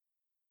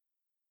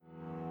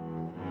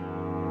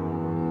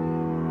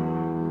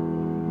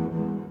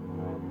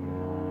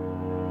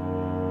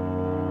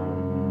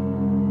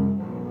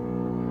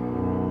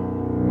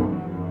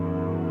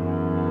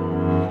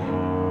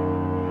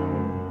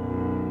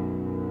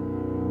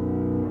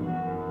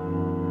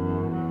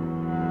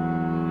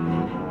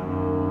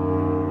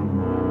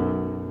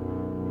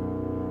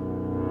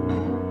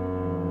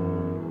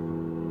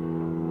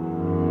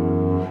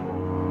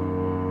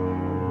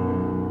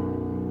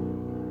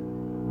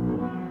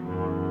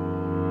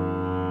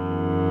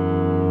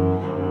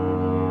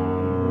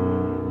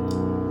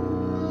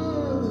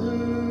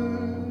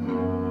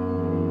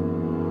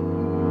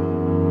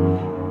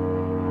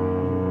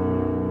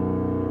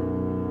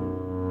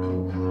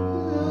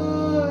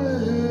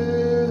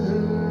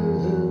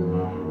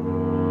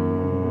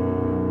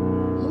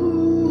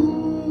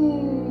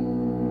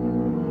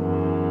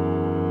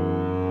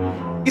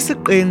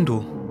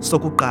Isiqendu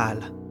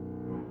sokuqala.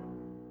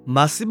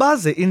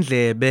 Masibaze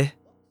indlebe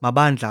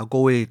mabandla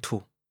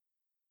kowethu.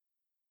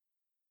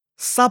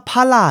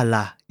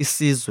 Saphalala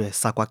isizwe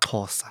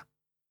sakwaXhosa.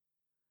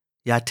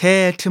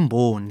 Yathetha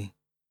imboni.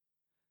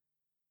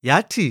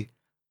 Yathi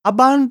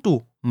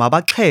abantu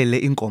mabaxhele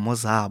iinkomo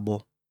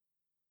zabo,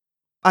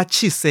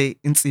 batshise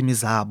iintsimi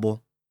zabo,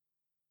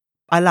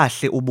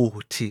 balahle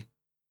ubuthi.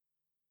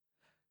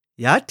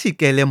 Yathi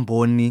ke le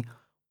mboni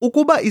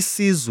ukuba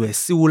isizwe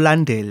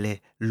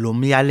siwulandele lo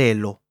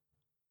myalelo,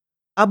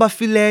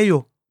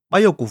 abafileyo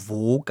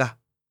bayokuvuka.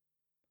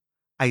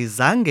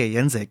 Ayizange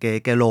yenzeke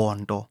ke loo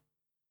nto.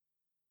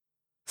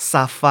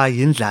 Safa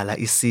yindlala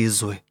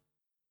isizwe.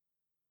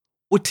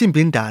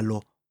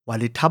 Uthimbindalo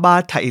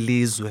walithabatha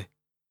ilizwe.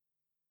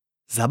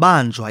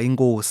 Zabanjwa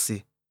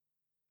iinkosi,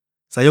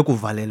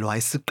 zayokuvalelwa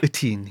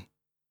esiqithini.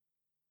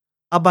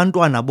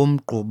 Abantwana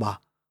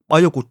bomgquba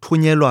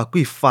bayokuthunyelwa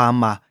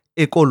kwiifama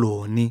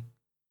eKoloni.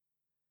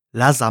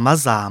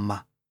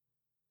 Lazamazama,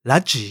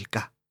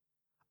 lajika,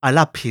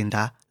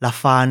 alaphinda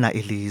lafana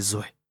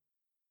ilizwe.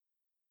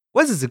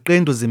 Kwezi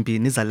ziqendu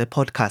zimbini zale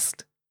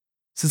podcast,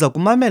 siza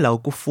kumamela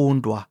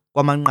ukufundwa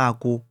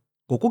kwamanqaku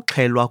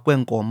ngokuxhelwa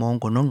kweenkomo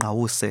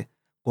nguNongqawuse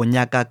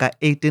ngonyaka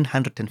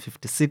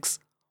ka-1856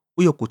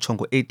 uyokutsho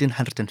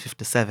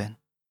ngo-1857.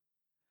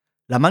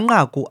 La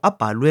manqaku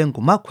abhalwe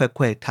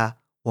ngumakhwekhwetha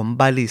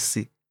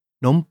wombalisi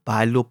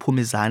nombhali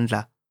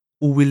ophum'izandla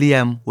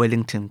uWilliam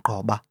Wellington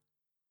Gqoba.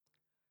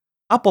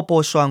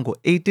 Apoposhwa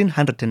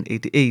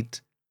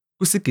ngo-1888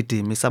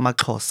 kwisigidimi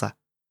samaXhosa,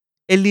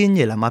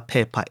 elinye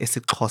lamaphepha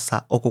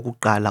esiXhosa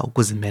okokuqala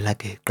ukuzimela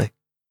geqe.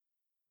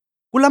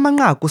 Kula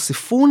manqaku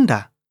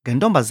sifunda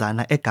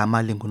ngentombazana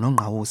egama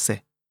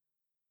linguNongqawuse,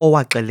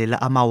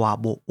 owaxelela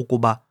amawabo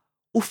ukuba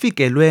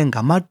ufikelwe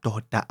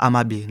ngamadoda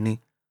amabini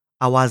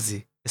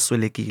awazi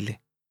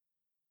eswelekile.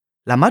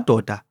 La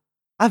madoda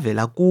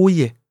avela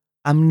kuye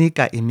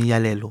amnika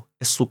imiyalelo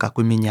esuka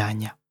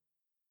kwiminyanya.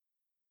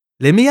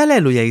 Le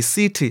miyalelo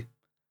yayisithi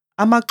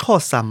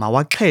amaXhosa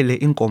mawaxhele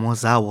iinkomo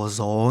zawo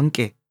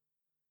zonke,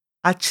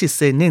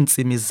 atshise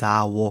neentsimi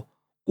zawo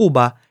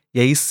kuba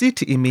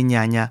yayisithi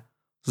iminyanya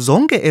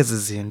zonke ezi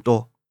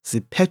zinto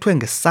ziphethwe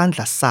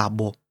ngesandla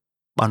sabo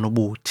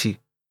banobuthi.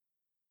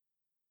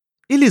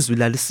 Ilizwi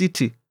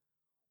lalisithi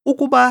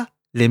ukuba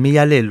le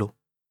miyalelo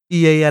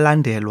iye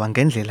yalandelwa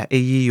ngendlela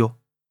eyiyo,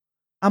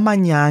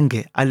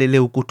 amanyange alele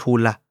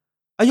ukuthula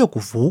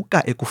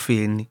ayokuvuka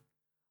ekufeni,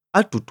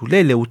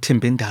 adudulele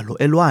uthimbindalo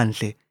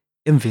elwandle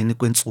emveni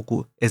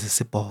kweentsuku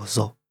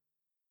ezisibhozo.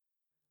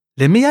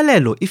 Le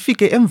miyalelo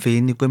ifike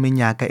emveni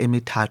kweminyaka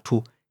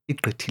emithathu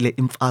igqithile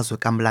imfazwe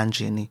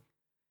kaMlanjeni,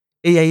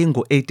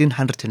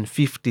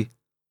 eyayingo-1850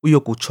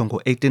 uyokutsho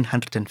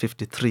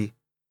ngo-1853,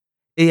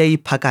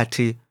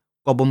 eyayiphakathi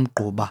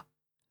kwabomgquba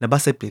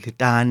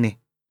nabaseBhelitane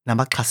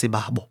nabaxhasi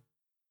babo.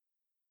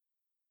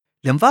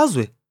 Le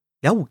mfazwe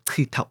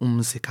yawuchitha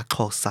umzi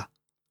kaXhosa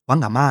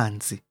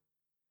wangamanzi,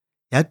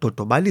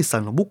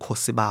 yadodobalisa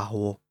nobukhosi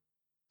bawo,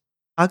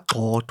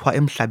 agxothwa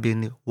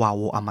emhlabeni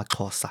wawo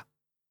amaXhosa.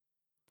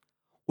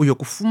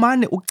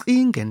 Uyokufumane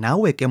ucinge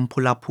nawe ke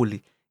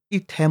mphulaphuli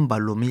ithemba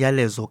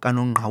lomyalezo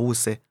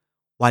kaNongqawuse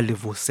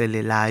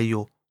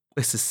walivuselelayo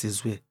kwesi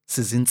sizwe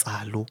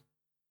sizintsalu.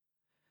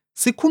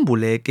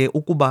 Sikhumbule ke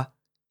ukuba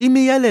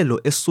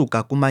imiyalelo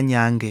esuka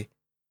kumanyange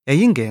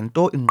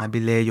yayingento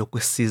inqabileyo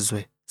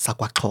kwisizwe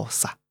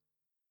sakwaXhosa.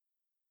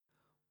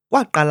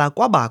 Kwaqala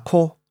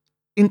kwabakho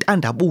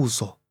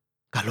intandabuzo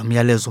ngalo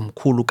myalezo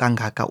mkhulu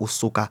kangaka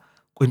usuka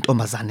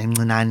kwintombazana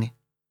encinane.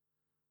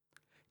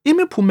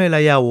 Imiphumela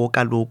yawo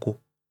kaloku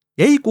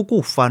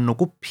yayikukufa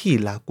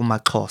nokuphila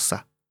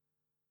kumaXhosa.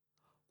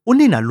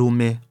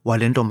 Uninalume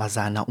wale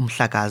ntombazana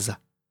uMhlakaza,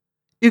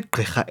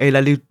 igqirha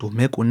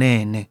elalidume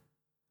kunene,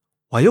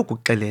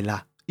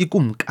 wayokuxelela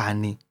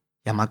ikumkani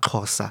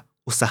yamaXhosa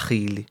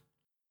uSarhili.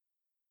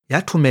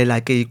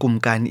 Yathumela ke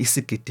ikumkani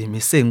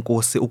isigidimi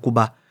seenkosi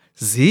ukuba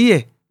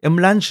ziye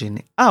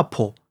emlanjeni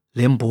apho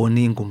le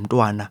mboni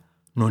ngumntwana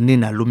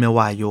noninalume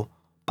wayo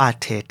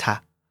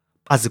bathetha,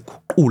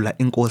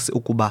 baziguqula iinkosi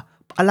ukuba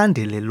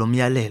balandele lo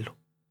myalelo.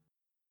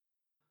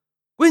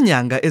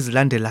 Kwiinyanga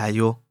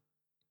ezilandelayo,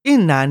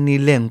 inani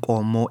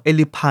leenkomo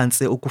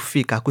eliphantse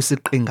ukufika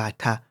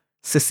kwisiqingatha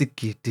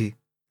sesigidi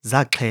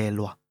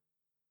zaxhelwa.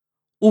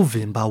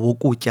 Uvimba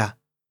wokutya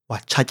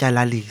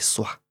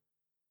watshatyalaliswa.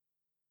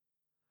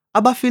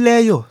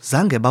 Abafileyo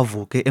zange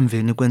bavuke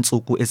emveni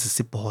kweentsuku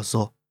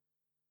ezisibhozo.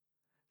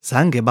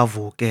 Zange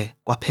bavuke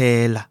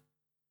kwaphela.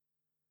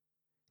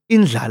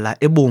 Indlala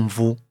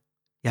ebomvu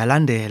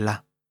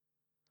yalandela.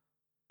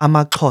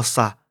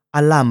 AmaXhosa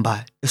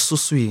alamba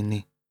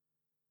esuswini,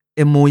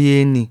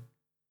 emoyeni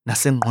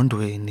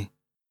nasengqondweni.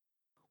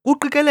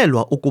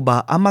 Kuqikelelwa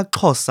ukuba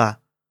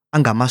amaXhosa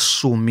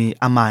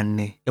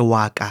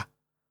angama40,000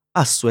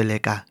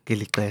 asweleka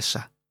ngeli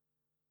xesha.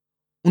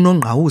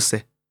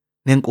 UNongqawuse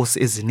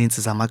neenkosi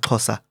ezininzi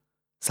zamaXhosa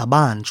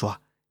zabanjwa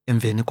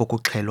emveni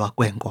kokuxhelwa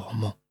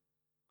kweenkomo.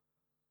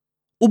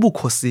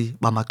 Ubukhosi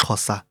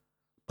bamaXhosa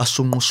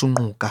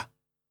bashunqushunquka,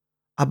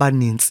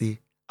 abanintsi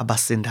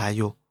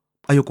abasindayo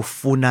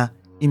bayokufuna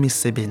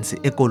imisebenzi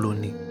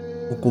ekoloni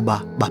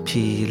ukuba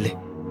baphile.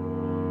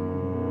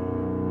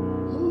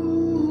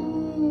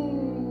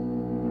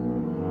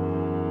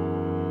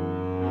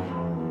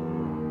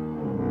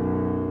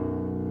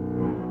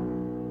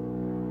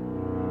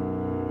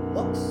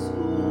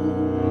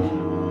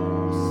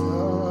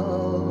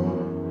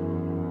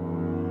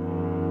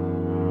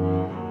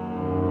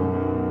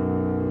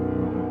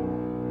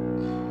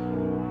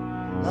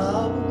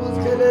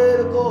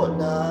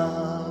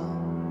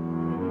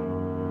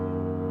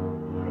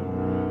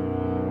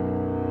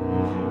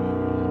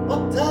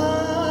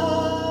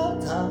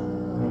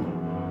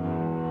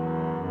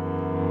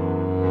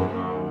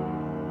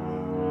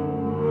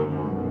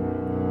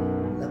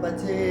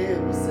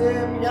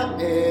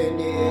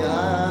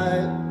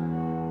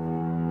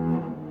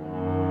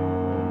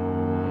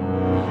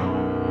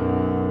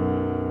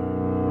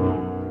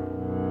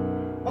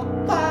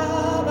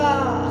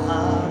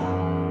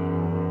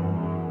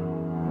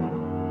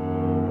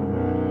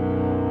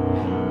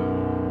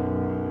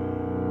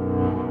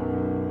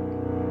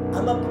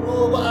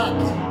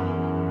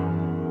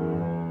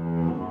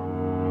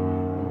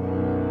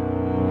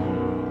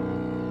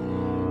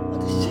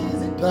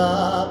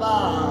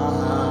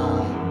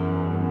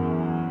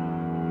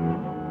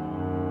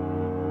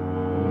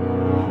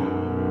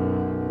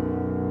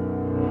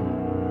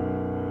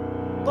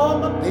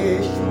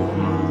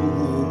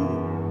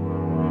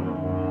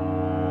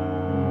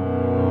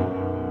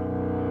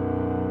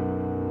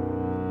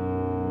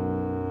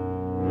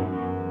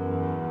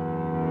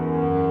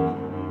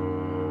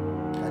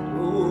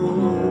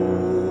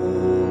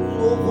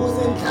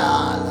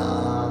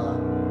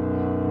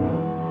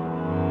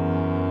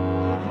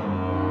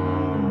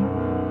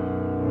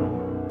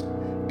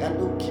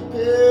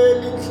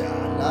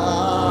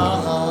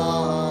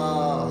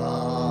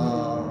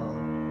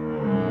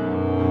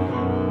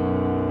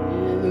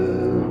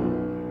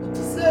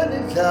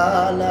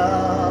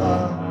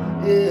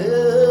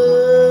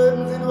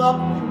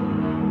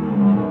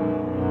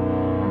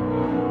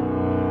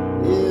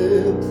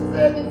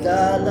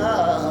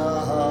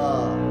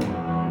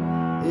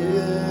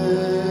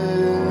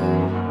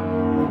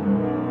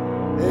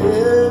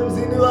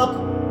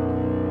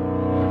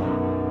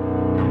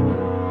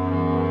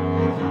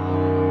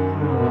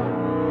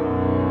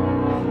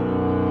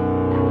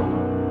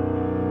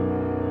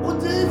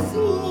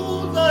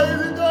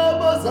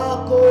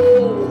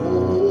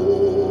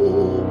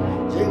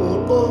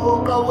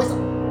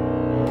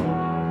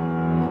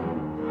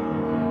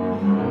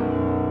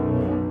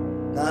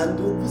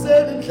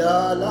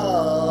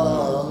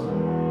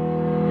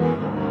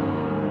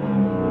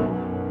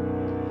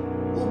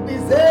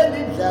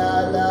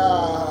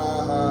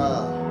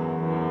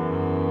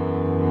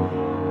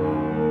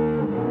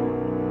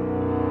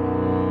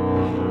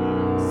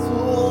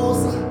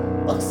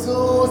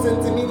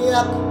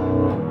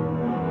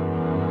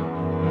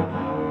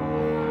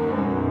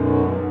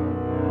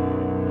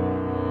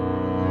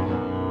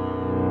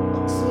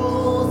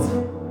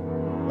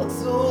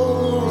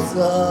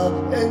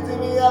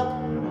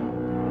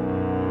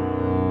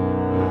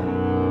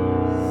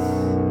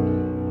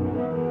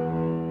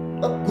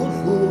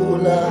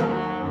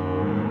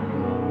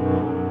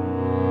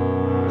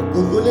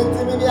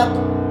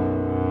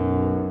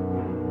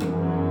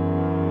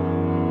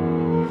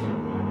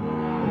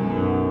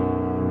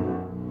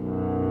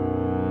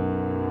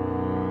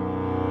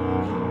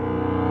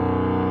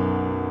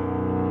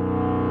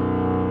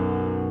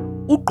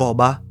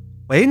 UGqoba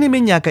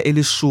wayeneminyaka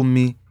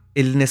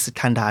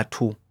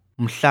 16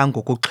 mhla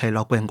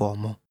ngokuxhelwa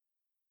kwenkomo,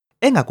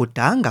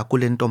 engakudanga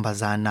kule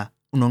ntombazana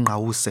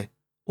uNongqawuse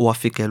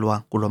owafikelwa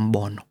kulo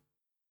mbono.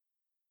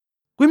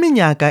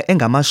 Kwiminyaka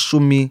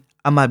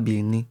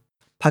engama-20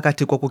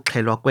 phakathi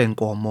kokuxhelwa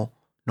kweenkomo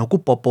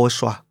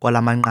nokupoposhwa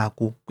kwala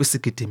manqaku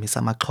kwisigidimi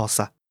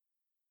samaXhosa,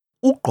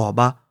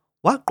 uGqoba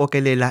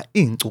waqokelela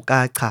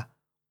iinkcukacha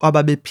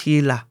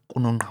kwababephila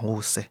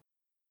kuNongqawuse,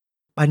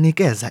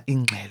 banikeza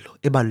ingxelo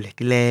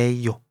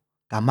ebalulekileyo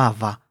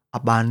ngamava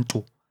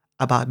abantu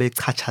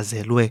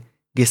ababechatshazelwe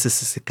ngesi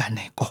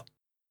siganeko.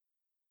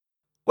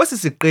 Kwesi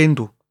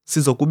siqendu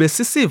sizokube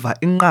sisiva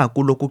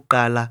inqaku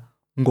lokuqala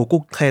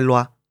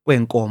ngokuxhelwa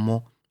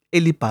kweenkomo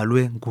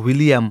elibhalwe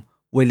nguWilliam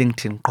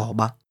Wellington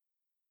Gqoba.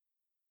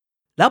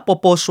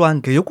 Lapoposhwa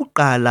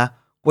ngeyokuqala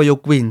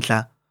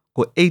kweyoKwindla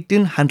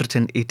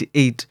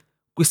ngo-1888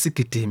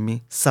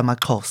 kwisigidimi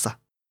samaXhosa.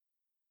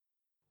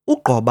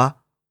 UGqoba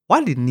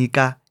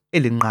walinika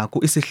eli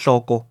nqaku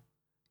isihloko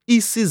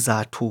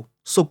 "Isizathu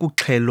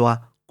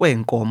sokuxhelwa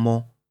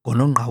kweenkomo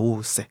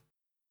ngoNongqawuse".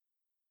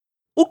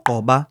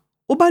 UGqoba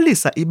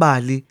ubalisa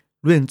ibali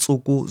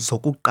lweentsuku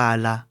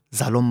zokuqala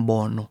zalo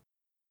mbono,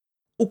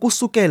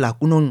 ukusukela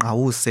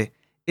kuNongqawuse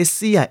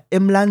esiya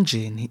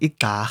emlanjeni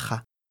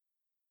iGxarha,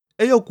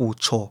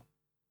 eyokutsho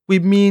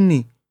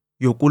kwimini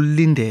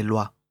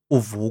yokulindelwa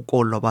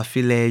uvuko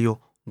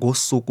lwabafileyo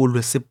ngosuku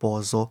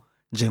lwesi-8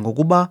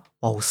 njengokuba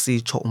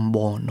wawusitsho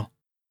umbono.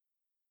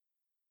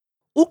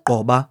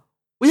 UGqoba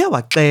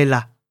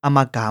uyawaxela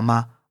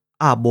amagama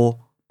abo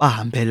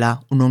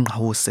bahambela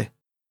uNongqawuse.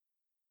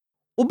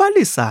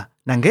 Ubalisa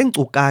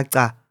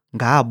nangeenkcukacha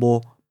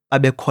ngabo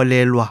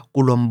babekholelwa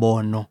kulo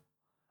mbono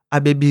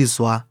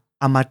abebizwa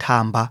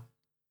amathamba,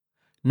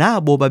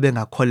 nabo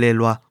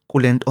babengakholelwa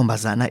kule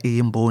ntombazana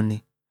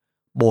iyimboni,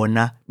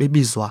 bona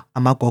bebizwa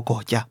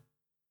amagogotya.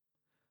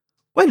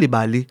 Kweli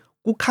bali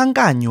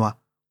kukhankanywa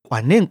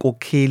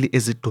kwaneenkokheli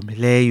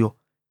ezidumileyo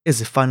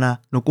ezifana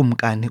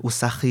noKumkani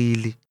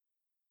uSarhili,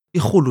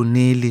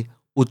 iRhuluneli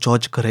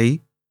uGeorge Grey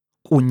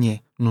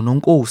kunye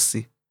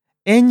noNonkosi,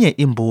 enye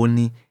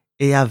imboni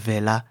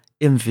eyavela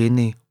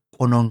emveni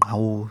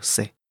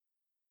koNongqawuse.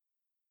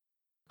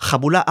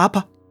 Rhabula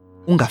apha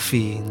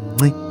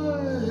ungafinci.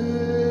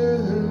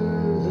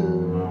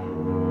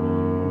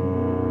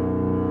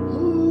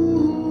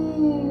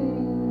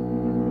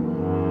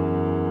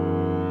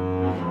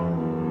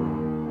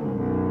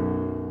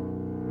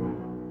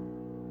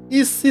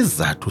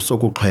 Isizathu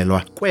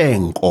sokuxhelwa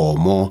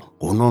kweenkomo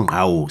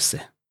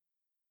nguNongqawuse.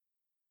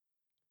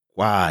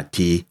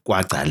 Kwathi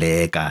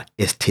kwagcaleka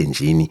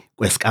esithenjini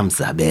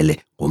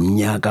kwesikaMzabele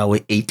ngomnyaka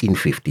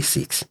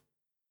we-1856.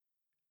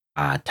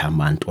 Athi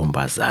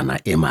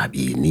amantombazana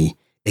emabini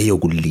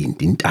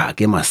eyokulinda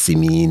intaka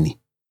emasimini,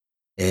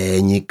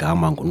 enye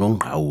igama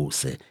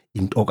nguNongqawuse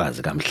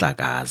intokazi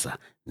kaMhlakaza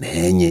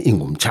nenye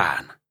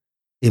ingumtshana,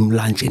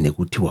 emlanjeni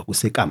ekuthiwa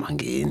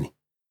kuseKamangeni.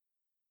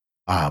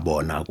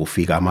 Abona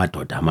kufika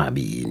amadoda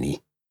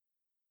amabini.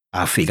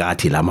 Afika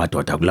athi la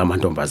madoda kula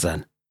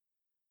mantombazana,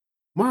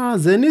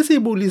 "Maze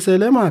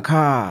nisibulisele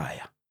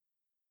emakhaya.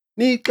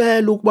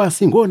 Nixela ukuba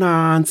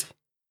singonantsi."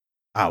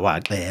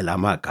 Awaxela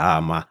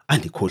amagama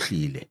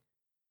andikhohlile,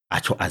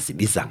 atsho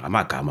azibiza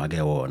ngamagama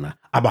ke wona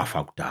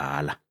abafa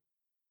kudala.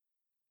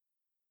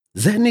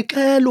 "Ze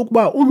nixela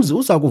ukuba umzi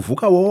uza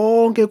kuvuka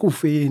wonke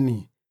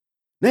ekufeni.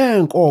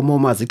 Neenkomo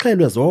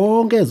mazixhelwe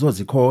zonke ezo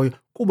zikhoyo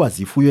kuba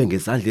zifuywe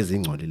ngezandla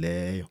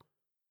ezingcolileyo,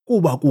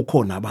 kuba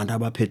kukho nabantu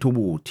abaphethe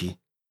ubuthi.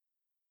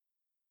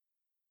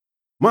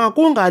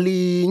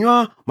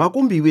 Makungalinywa,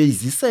 makumbiwe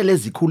izisele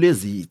ezikhulu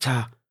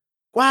ezitsha,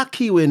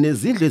 kwakhiwe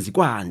nezindlu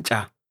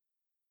ezikwantsha,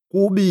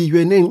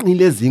 kubiywe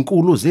neenqile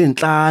ezinkulu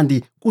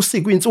zeentlandi,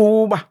 kusikwe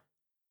intsuba,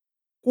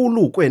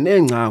 kulukwe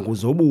neengcangu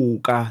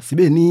zobuka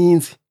zibe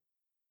ninzi.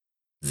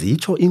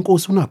 Zitsho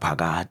inkosi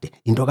uNaphakade,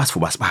 into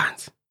kaSifuba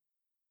Sibanzi.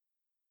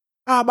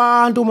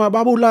 Abantu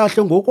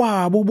mababulahle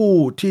ngokwabo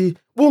ubuthi,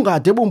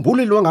 bungade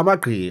bumbulilwe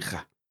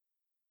ngamagqirha."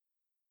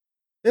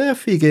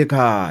 Efika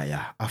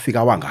ekhaya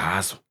afika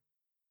wangazo.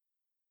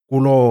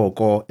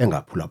 Kuloko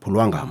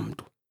engaphulaphulwanga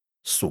mntu,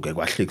 suke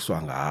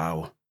kwahlekiswa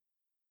ngawo.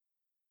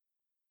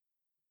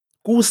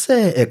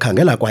 Kuse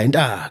ekhangela kwa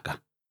intaka,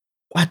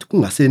 kwathi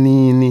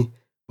kungasenini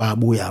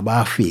babuya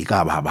bafika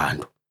aba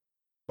bantu.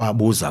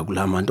 Babuza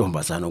kula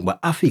mantombazana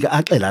ukuba afike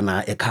axela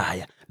na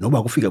ekhaya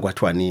noba kufike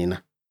kwathiwa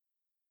nina.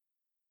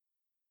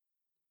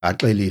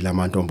 Axelile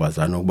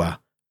amantombazana ukuba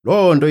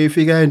loo nto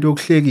ifike into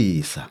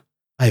yokuhlekisa,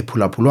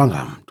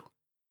 ayiphulaphulwanga mntu.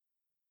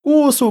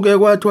 Kusuke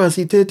kwathiwa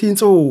sithetha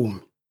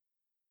intsomi.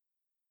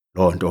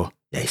 Loo nto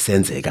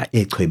yayisenzeka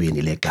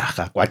echwebeni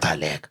leGarha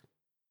kwagcaleka.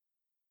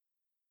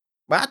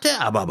 Bathe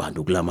aba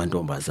bantu kula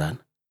mantombazana,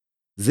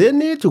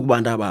 "Zenithi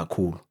kubantu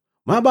abakhulu,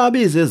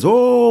 mababize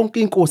zonke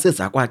iinkosi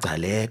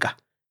ezakwagcaleka,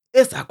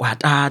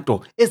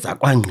 ezakwaTato,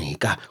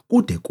 ezakwaNgqika,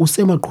 kude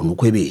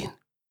kusemagqunukhwebeni."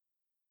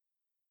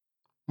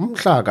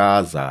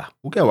 Umhlakaza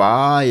uke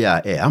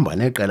waya ehamba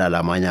neqela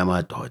lamanye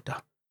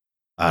amadoda.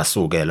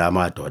 Asuke la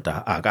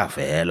madoda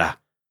akavela,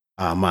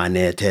 amane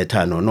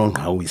ethetha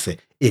noNongqawuse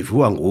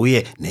eviwa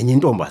nguye nenye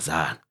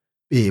intombazana,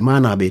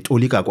 bemana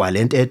betolika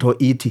kwale ntetho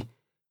ithi,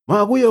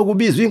 "Makuye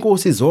kubizwa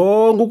iinkosi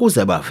zonke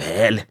ukuze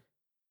bavele."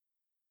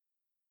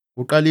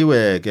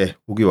 Kuqaliwe ke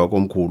ukuyiwa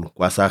komkhulu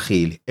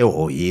kwaSarhili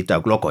eHoyita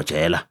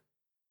kulogojela.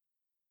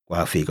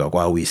 Kwafika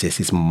kwawise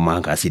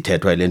sisimanga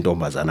sithethwa yile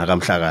ntombazana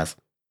kaMhlakaza.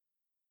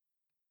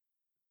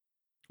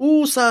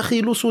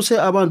 USarhili ususe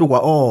abantu kwa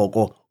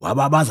oko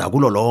wababaza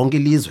kulo lonke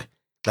ilizwe.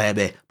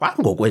 Xebe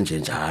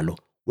pangokwenjenjalo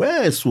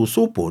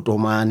wesusa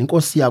uBhotomani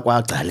inkosi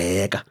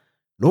yakwagcaleka,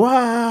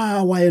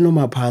 lowa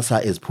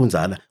wayenomaphasa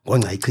eziphunzana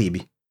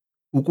ngoNcayichibi,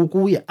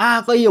 ukukuye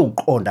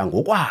akayewuqonda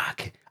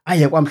ngokwakhe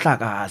aye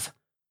kwaMhlakaza,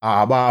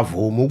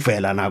 abavuma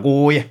ukuvela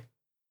nakuye.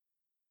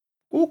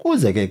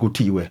 Ukuze ke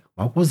kuthiwe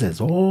makuze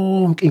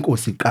zonke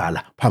iinkosi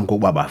kuqala phambi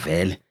kokuba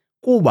bavele,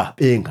 kuba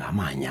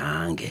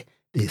bengamanyange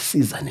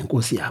besiza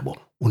nenkosi yabo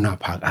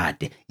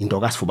uNaphakade, into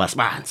kaSifuba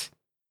Sibanzi.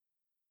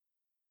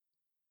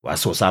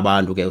 Wasusa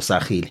abantu ke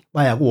uSarhili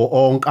baya kuwo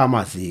onke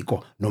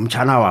amaziko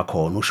nomtshana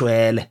wakhona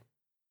uShwele,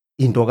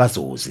 into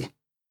kaZozi.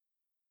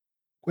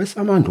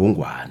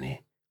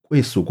 Kwesamandungwane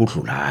kwesuka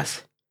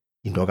uDlulazi,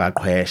 into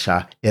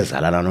kaQhwesha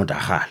ezalana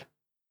noDarhala.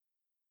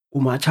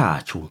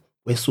 KuMatshatshu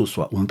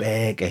kwesuswa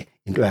uMpeke,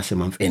 into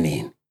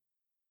yaseMamfeneni.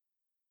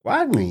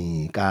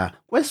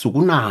 KwaNgqika kwesuka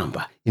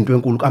uNamba, into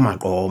enkulu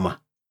kaMaqoma.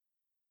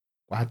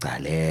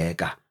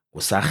 Kwagcaleka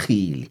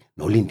nguSarhili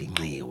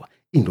noLindinxiwa,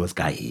 into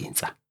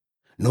zikaHintsa,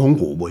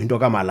 noNgubo, into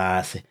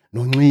kaMalase,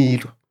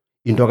 noNcilo,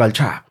 into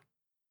kaLutshaba.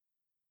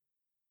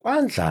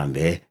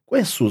 KwaNdlambe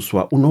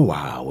kwesuswa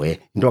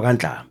uNowawe, into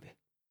kaNdlambe.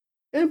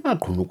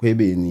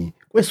 Emagqunukhwebeni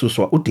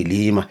kwesuswa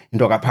uDilima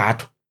into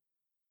kaPhatho.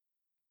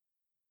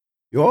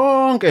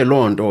 Yonke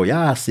loo nto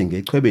yasinga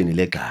echwebeni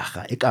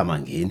leglarha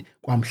ekamangeni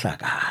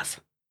kwaMhlakaza.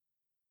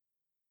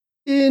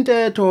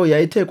 Intetho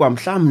yayithe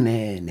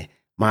kwamhlamnene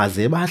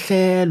maze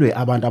bahlelwe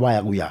abantu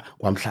abaya kuya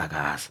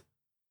kwaMhlakaza.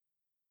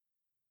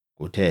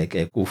 Kuthe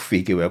ke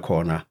kufikiwe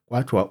khona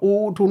kwathiwa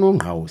uthi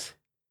uNongqawuse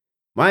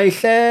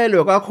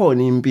mayihlelwe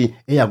kakhona impi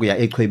eyakuya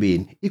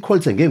echwebeni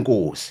ikholise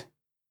ngeenkosi.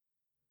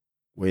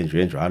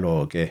 Kwenziwe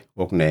njalo ke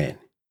okunene.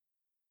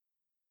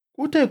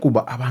 Kuthe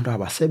kuba abantu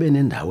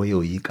abasebenendawo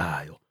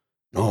eyoyikayo,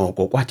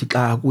 noko kwathi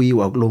xa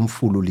kuyiwa kulo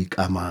mfulu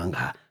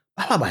likamanga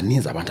baba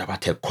baninzi abantu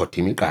abathe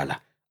khotha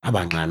imiqala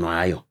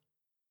abanxanwayo,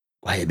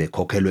 kwaye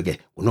bekhokhelwe ke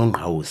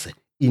nguNongqawuse,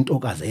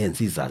 intokazi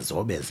eyenza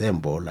izazobe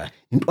zeembola,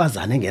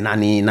 intwazana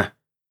engenanina.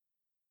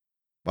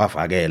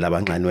 Bavakela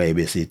abanxanweyo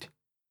besithi,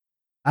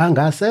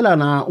 angasela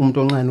na umntu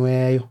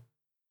onxanweyo?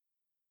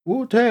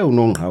 Uthe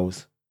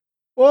uNongqawuse,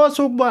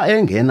 osukuba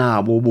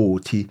engenabo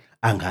ubuthi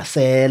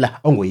angasela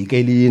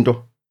ongoyikeli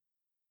into.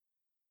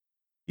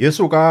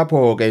 Yesuka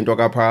apho ke into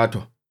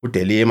kaPhatho,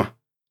 uDelima,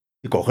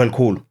 igorha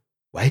elikhulu,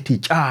 wayithi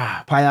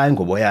tya phaya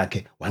ingubo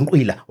yakhe,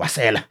 wanqwila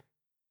wasela.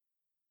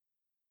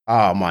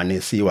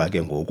 Amanesiwa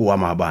ke ngoku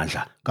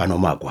amabandla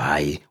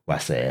kaNomagwayi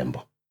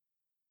waseMbo.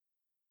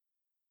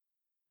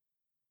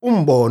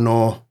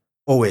 Umbono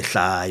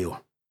owehlayo.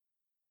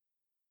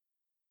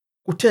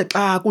 Kuthe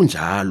xa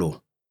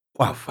kunjalo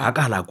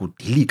kwavakala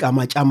kudilika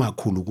amatya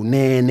amakhulu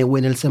kunene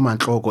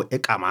wenelisemantloko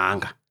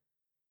ekamanga,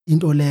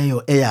 into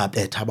leyo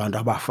eyabetha abantu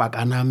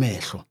abafakana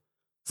amehlo.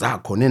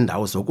 Zakho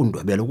neendawo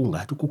zokundwebela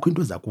kungathi kukho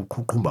into eza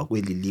kuqhuqhumba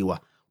kweli liwa,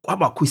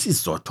 kwabakho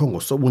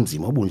isizothongo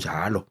sobunzima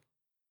obunjalo.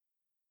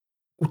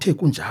 Kuthe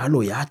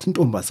kunjalo yathi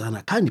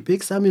intombazana khange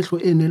ibhekise amehlo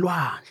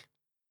enelwandle.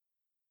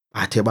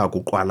 Bathe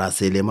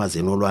bakuqwalasela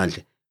emazeni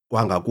olwandle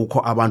kwangakukho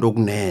abantu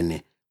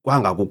okunene,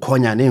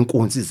 kwangakukhonya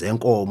neenkunzi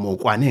zenkomo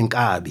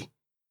kwaneenkabi.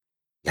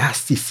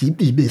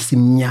 Yasisibibe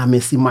simnyama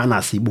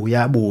esimana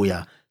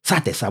sibuyabuya,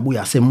 sade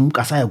sabuya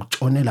semka saya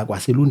kutshonela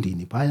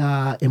kwaselundini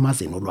phaya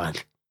emazeni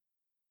olwandle.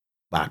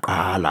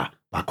 Baqala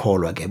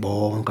bakholwa ke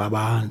bonke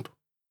abantu.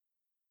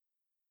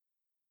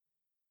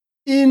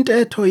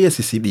 Intetho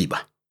yesi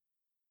sibiba.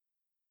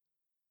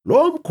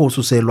 Lo mkhosi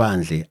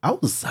uselwandle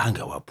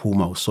awuzange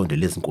waphuma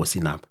usondela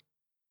ezinkosini apha.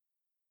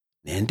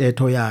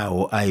 Nentetho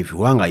yawo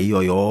ayiviwanga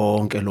yiyo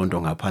yonke loo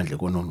nto ngaphandle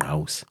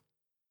koNongqawuse.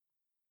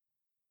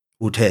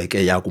 Uthe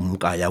ke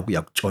yakumka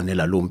yakuya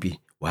kutshonela loo mpi,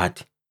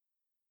 wathi,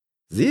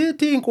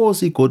 zithi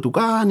iinkosi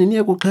godukani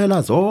niye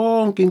kuxhela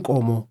zonke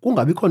iinkomo,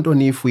 kungabikho nto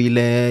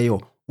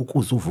niyifuyileyo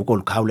ukuze uvuko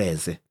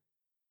lukhawuleze.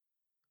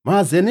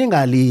 Maze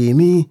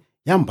ningalimi,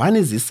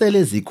 yambani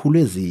zisele zikhulu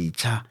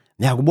ezitsha,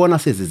 niyakubona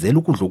sezizela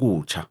ukudla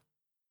okutsha.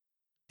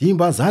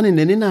 Dimbazani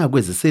neninako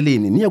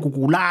eziseleni niye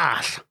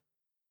kukulahla.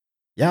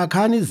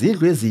 Yakhani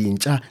izindlu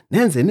ezintsha,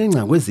 nenze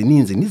neengcango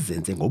ezininzi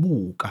nizenze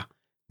ngobuka,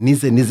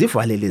 nize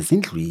nizivalele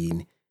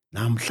ezindlwini.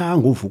 Namhla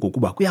ngovuko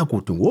kuba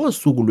kuyakuthi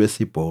ngosuku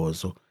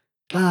lwesibhozo,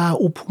 xa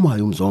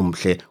uphumayo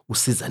umzomhle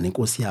usiza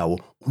nenkosi yawo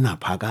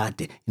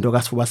unaphakade, into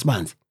kaSifuba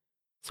Sibanzi,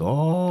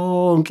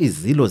 zonke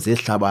izilo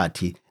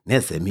zehlabathi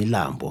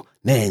nezemilambo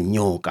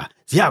neenyoka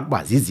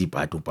ziyakuba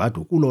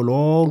zizibhadubhadu kulo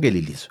lonke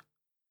lilizwe.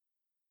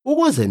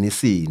 Ukuze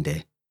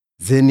nisinde,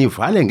 ze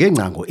nivale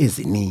ngeengcango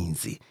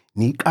ezininzi,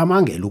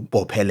 nikamangele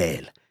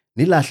ukubophelela,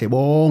 nilahle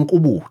bonke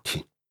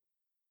ubuthi.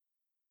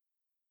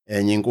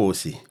 Enye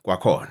inkosi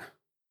kwakhona.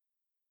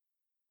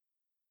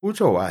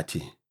 Utsho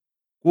wathi,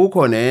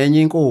 kukho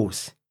nenye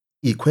inkosi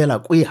ikhwela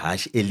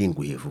kwihashe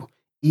elingwevu,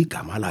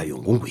 igama layo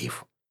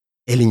nguNgwevu,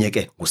 elinye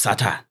ke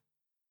nguSathana.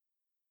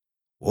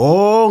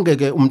 Wonke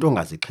ke umntu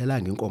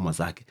ongazixhelanga iinkomo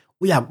zakhe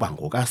uyakuba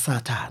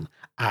ngokaSathana,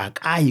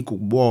 akayi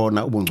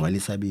kubona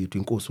ubungcwalisa bethu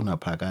inkosi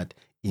unaphakade,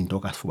 into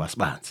kaSifuba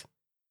Sibanzi.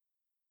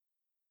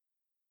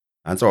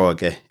 Nantso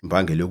ke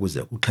imbangelo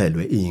yokuze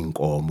kuxhelwe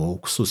iinkomo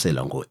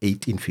ukususela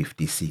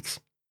ngo-1856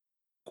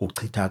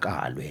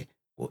 kuchithakalwe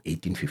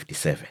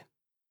ngo-1857.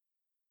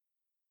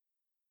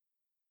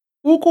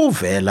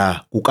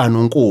 Ukuvela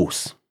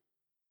kukaNonkosi.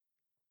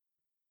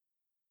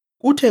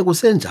 Kuthe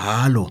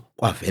kusenjalo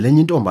kwavela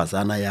enye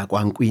intombazana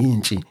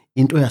yakwaNkwintshi,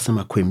 into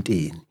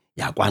yasemakhwemteni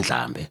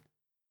yakwaNdlambe.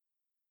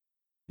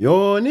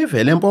 Yona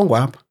ivele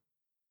empongwapha.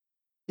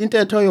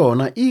 Intetho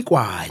yona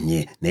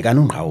ikwanye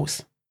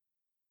nekaNongqawuse.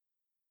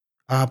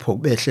 Apho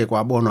kubehle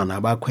kwabonwa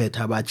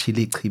nabakhwetha abatshila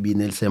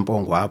ichibini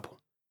elisempongwapho.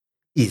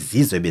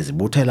 Izizwe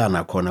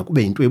bezibuthelana khona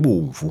kube yinto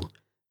ebomvu,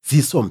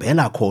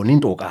 zisombela khona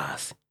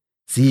intokazi,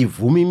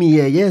 zivuma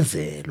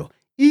imiyeyezelo,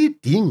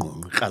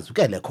 idingqungqu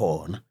ikrazukele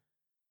khona.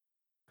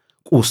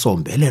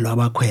 Kusombelelwa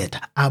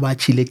abakhwetha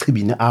abatshila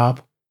echibini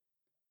apho.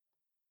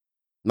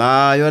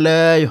 Nayo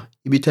leyo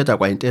ibithetha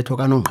kwa intetho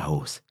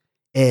kaNongqawuse,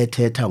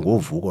 ethetha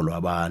ngovuko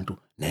lwabantu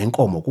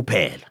nenkomo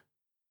kuphela.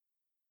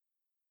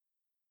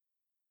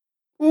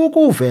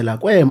 Ukuvela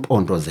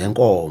kweempondo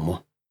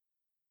zenkomo.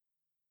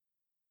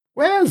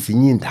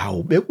 Kwezinye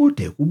iindawo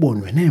bekude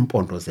kubonwe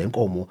neempondo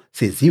zenkomo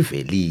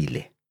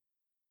sezivelile.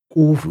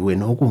 kuviwe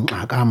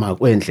nokunxakama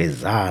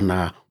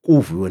kwendlezana,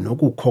 kuviwe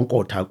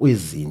nokukhonkotha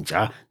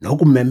kwezinja,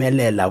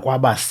 nokumemelela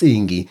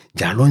kwabasingi,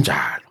 njalo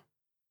njalo.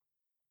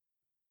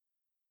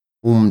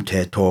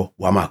 Umthetho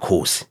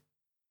wamakhosi.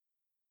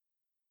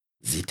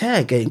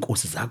 Zithe ke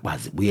iinkosi zakuba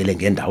zibuyele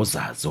ngeendawo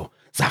zazo,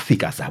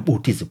 zafika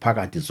zabuthi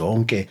ziphakathi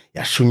zonke,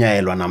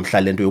 yashunyayelwa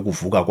namhla le nto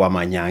yokuvuka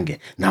kwamanyange,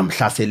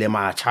 namhla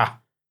selematsha,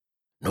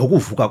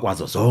 nokuvuka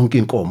kwazo zonke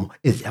iinkomo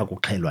eziya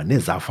kuxhelwa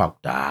nezafa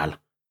kudala.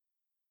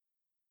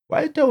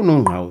 Wayethe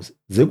uNongqawuse,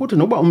 ze kuthi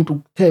noba umntu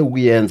uthe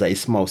ukuyenza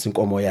isimawusi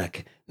inkomo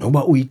yakhe,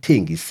 noba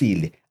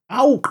uyithengisile,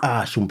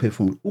 awuqashe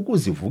umphefumlo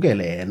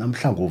ukuzivukela yena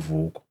mhla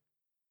ngovuko.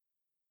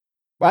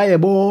 Baye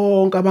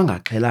bonke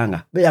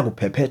abangaxhelanga beya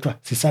kuphephethwa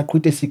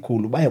sisaqhwithi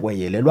esikhulu baye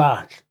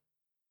kwayelelwandle.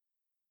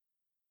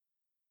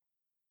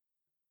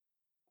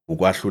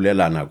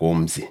 Ukwahlulelana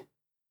komzi.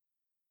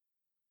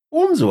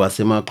 Umzi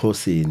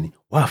wasemaXhoseni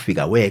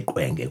wafika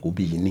weqwenge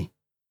kubini,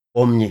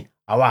 omnye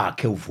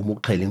awakhe uvuma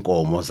ukuxhela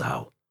inkomo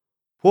zawo.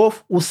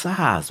 Phofu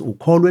usazi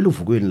ukholwa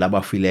eluvukweni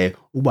labafileyo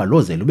uba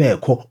loze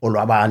lubekho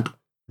olwabantu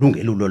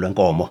lungelulo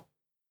lwenkomo.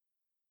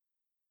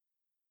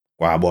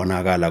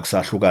 Kwabonakala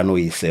kusahlukana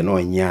oyise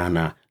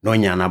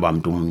noonyana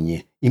bamntu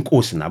mnye,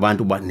 inkosi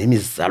nabantu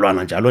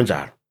nemizalwana njalo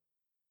njalo,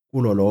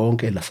 kulo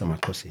lonke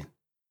lasemaXhoseni.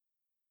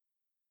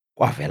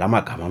 Kwavela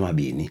amagama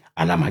amabini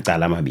ala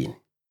macala amabini.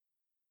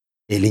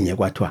 Elinye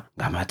kwathiwa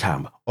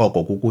ngamathamba,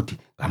 oko kukuthi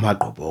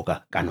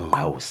ngamagqobhoka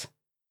kaNongqawuse.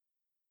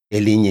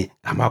 Elinye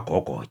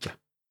ngamagogotya.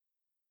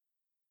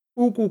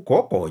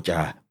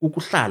 Ukugogotya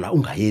ukuhlala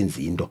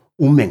ungayenzi into,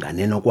 ume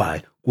nganeno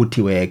kwayo,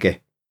 kuthiwe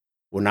ke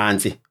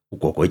unantsi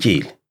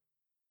ugogotyile.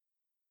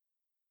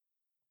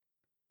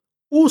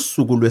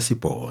 Usuku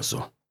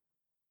lwesibhozo.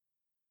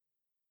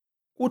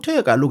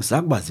 Kuthe kaloku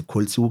zakuba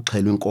zikholisiwe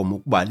uxhelwa inkomo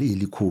ukuba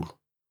lilikhulu,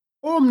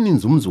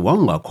 omninzi umzi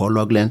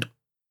wawungakholwa kule nto.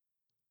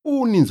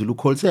 Uninzi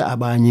lukholise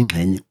abanye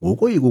ingxenye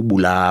ngokoyika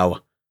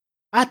ukubulawa,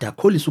 ade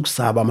akholise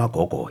ukusaba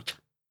amagogotya.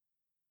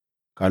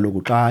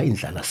 Kaloku xa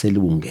indlala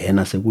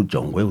selibungena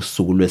sekujongwe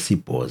usuku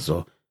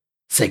lwesibhozo,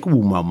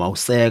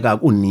 sekubumamauseka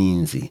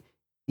kuninzi,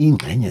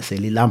 ingxenye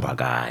selilamba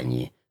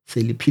kanye,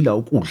 seliphila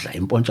ukudla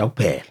impontsha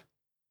kuphela.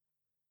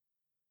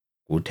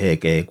 Kuthe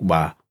ke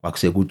kuba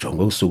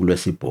kwakusekujongwe usuku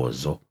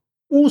lwesibhozo,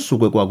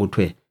 usuku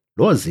ekwakuthiwe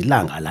loza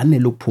ilanga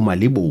lanele ukuphuma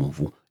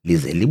libomvu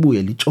lize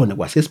libuye litshone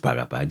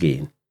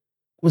kwasesibhakabhakeni,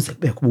 kuze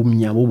kubekho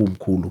ubumnyama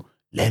obumkhulu.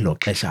 Lelo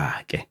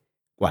xesha ke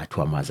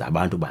kwathiwa maze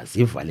abantu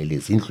bazivalele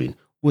ezindlwini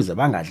kuze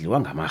bangadliwa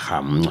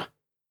ngamarhamncwa.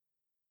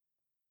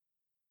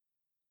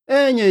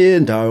 Enye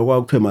yendawo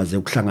kwakuthiwe maze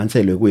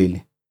kuhlanganiselwe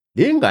kweli,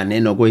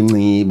 linganeno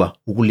kwenciba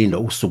ukulinda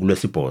usuku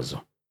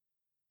lwesibhozo.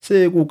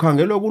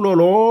 Sekukhangelwe kulo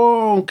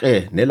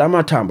lonke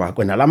nelamathamba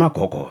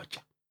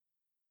kwenalamagogotya.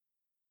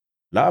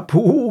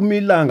 Laphuma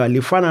ilanga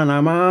lifana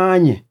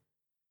namanye.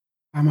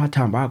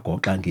 Amathamba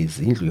agoxa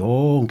ngezindlu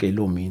yonke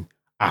loo mini,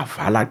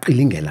 avala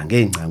aqilingela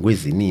ngeengcango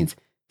ezininzi,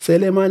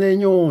 selemane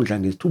enyondla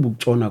ngesithuba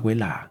ukutshona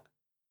kwelanga.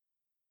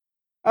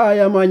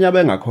 Amanye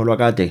abengakholwa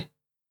kade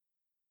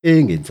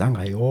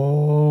engenzanga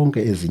yonke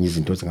ezinye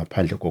izinto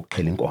zingaphandle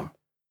kokuxhela inkomo,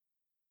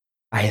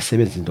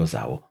 ayesebenza into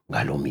zawo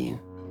ngaloo mini.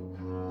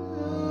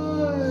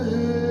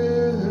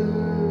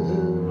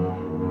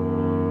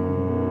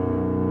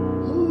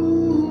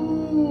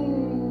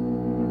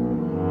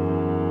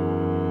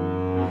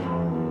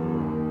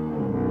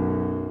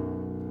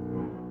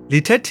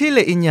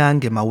 Lithethile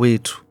inyange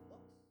mawethu,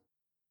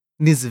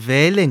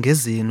 nizivele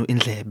ngezenu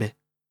indlebe.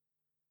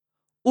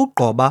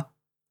 Ugqoba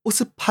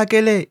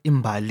usiphakele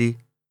imbali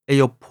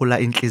eyophula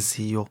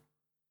intliziyo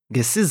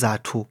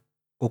ngesizathu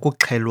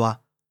ngokuxhelwa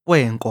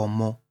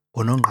kweenkomo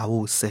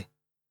ngoNongqawuse,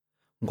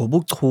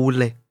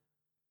 ngobuchule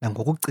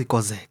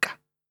nangokucikozeka.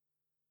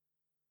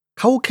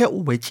 Khawukhe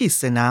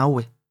uwetyise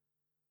nawe.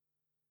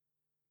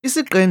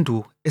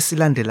 Isiqendu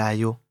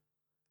esilandelayo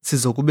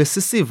sizokube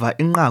sisiva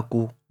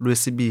inqaku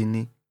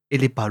lwesibini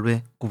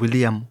elibhalwe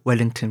nguWilliam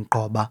Wellington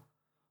Gqoba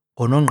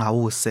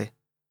ngoNongqawuse,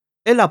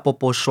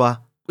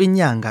 elapoposhwa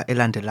kwinyanga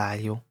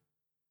elandelayo.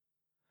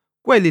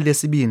 Kweli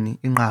lesibini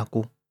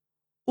inqaku,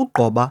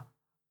 uGqoba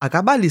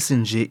akabalisi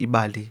nje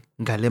ibali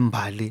ngale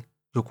mbali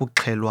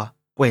yokuxhelwa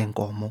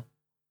kweenkomo.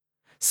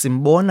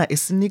 Simbona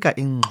esinika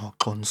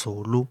ingxoxo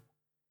nzulu,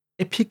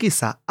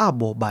 ephikisa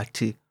abo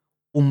bathi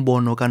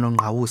umbono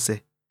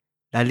kaNongqawuse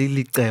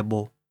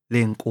lalilicebo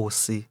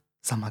leenkosi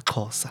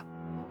zamaXhosa.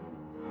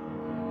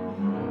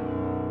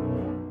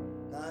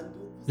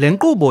 Le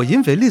nkqubo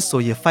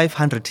yimveliso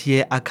ye-500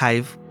 Year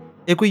Archive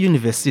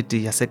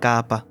ekwiYunivesithi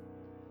yaseKapa.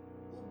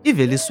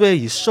 Iveliswe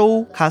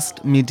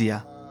yiShowcast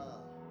Media.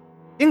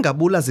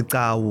 Ingabula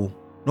Zigcawu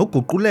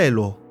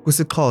noguqulelo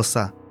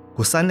kwisiXhosa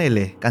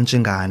nguSanele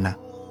Kantshingana.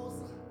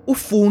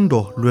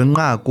 Ufundo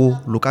lwenqaku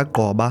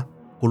lukaGqoba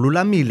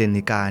nguLulamile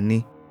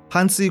Nikani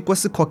phantsi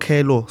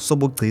kwesikhokelo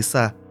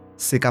sobugcisa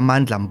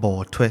sikaMandla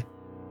Mbothwe.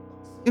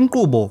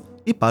 Inkqubo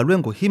ibhalwe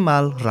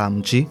nguHimal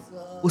Ramji,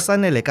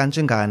 uSanele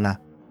Kantshingana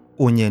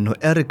kunye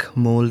noEric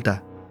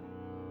Mulder.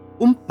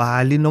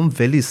 Umbhali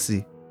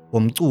nomvelisi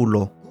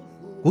womculo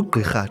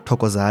nguGqirha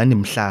Thokozani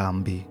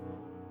Mhlambi.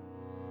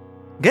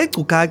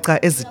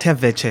 Ngeekcukacha ezithe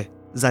vetshe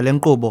zale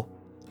nkqubo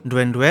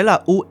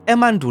ndwendwela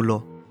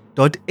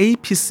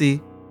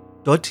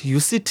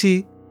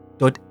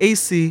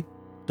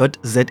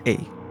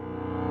u-emandulo.apc.uct.ac.za.